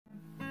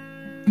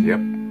Yep.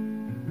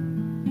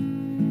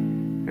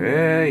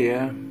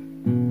 Yeah.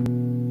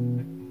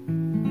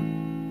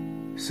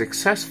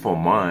 Successful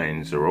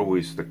minds are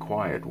always the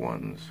quiet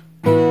ones.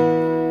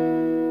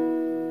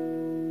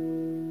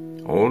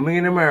 Only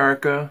in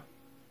America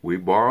we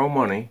borrow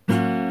money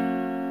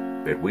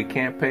that we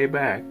can't pay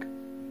back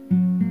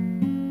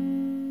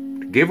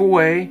to give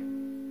away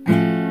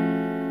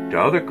to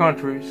other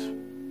countries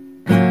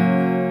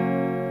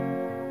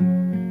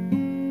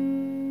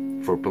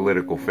for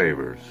political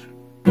favors.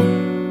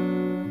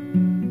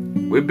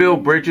 We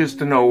build bridges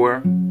to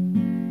nowhere.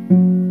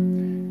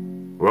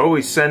 We're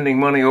always sending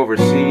money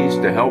overseas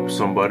to help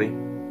somebody.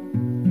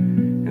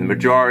 And the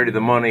majority of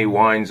the money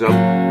winds up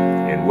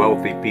in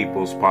wealthy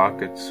people's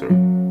pockets,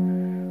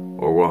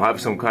 or we'll have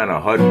some kind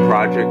of HUD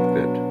project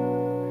that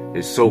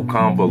is so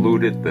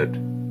convoluted that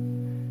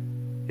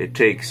it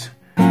takes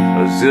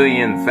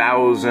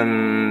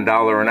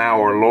 $1,000,000 an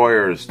hour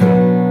lawyers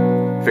to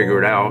figure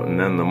it out, and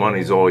then the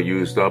money's all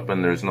used up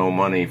and there's no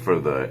money for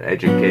the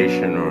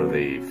education or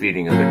the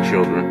feeding of the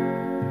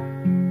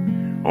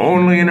children.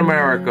 Only in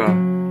America.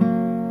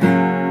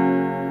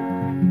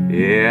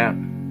 Yeah,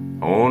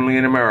 only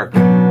in America.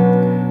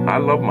 I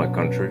love my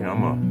country.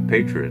 I'm a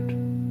patriot.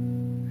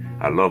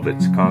 I love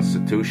its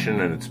Constitution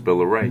and its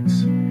Bill of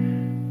Rights.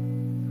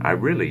 I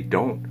really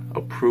don't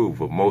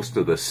approve of most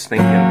of the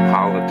stinking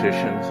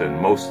politicians and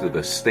most of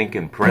the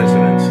stinking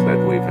presidents that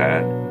we've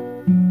had.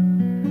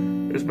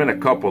 There's been a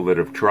couple that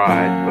have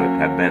tried, but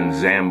have been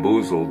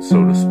zamboozled,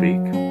 so to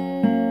speak.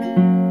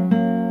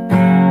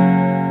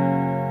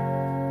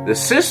 The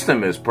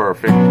system is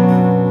perfect,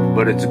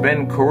 but it's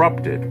been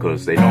corrupted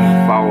because they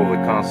don't follow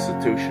the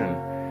Constitution.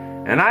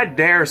 And I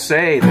dare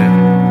say that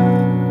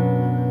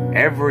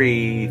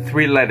every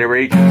three-letter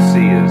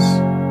agency is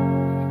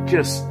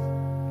just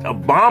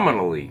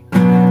abominably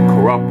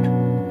corrupt.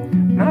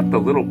 Not the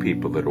little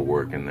people that are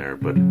working there,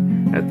 but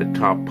at the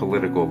top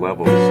political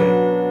levels.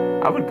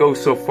 I would go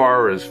so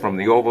far as from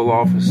the Oval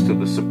Office to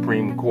the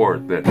Supreme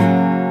Court that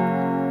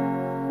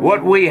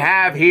what we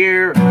have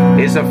here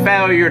is a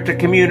failure to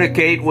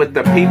communicate with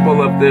the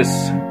people of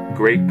this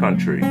great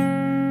country.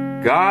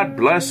 God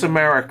bless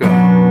America.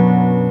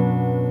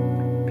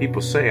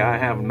 People say I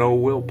have no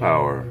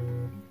willpower.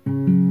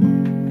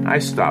 I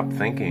stopped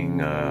thinking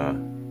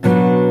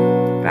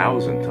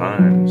 1,000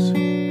 times.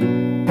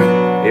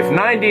 If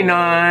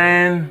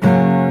 99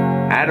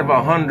 out of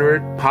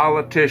 100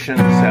 politicians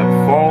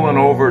have fallen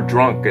over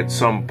drunk at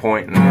some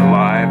point in their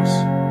lives,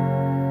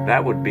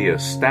 that would be a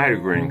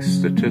staggering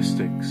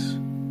statistics.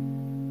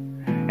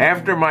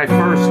 After my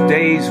first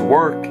day's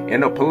work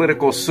in a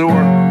political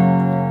sewer,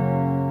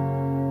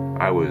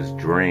 I was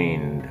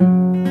drained.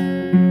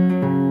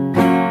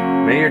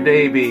 May your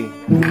day be.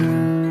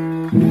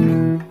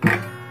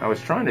 I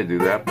was trying to do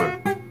that, but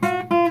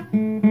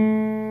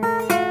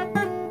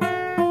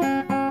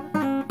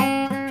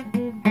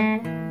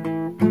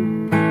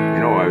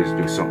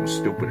do something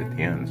stupid at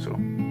the end, so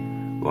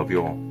love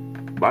you all.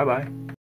 Bye-bye.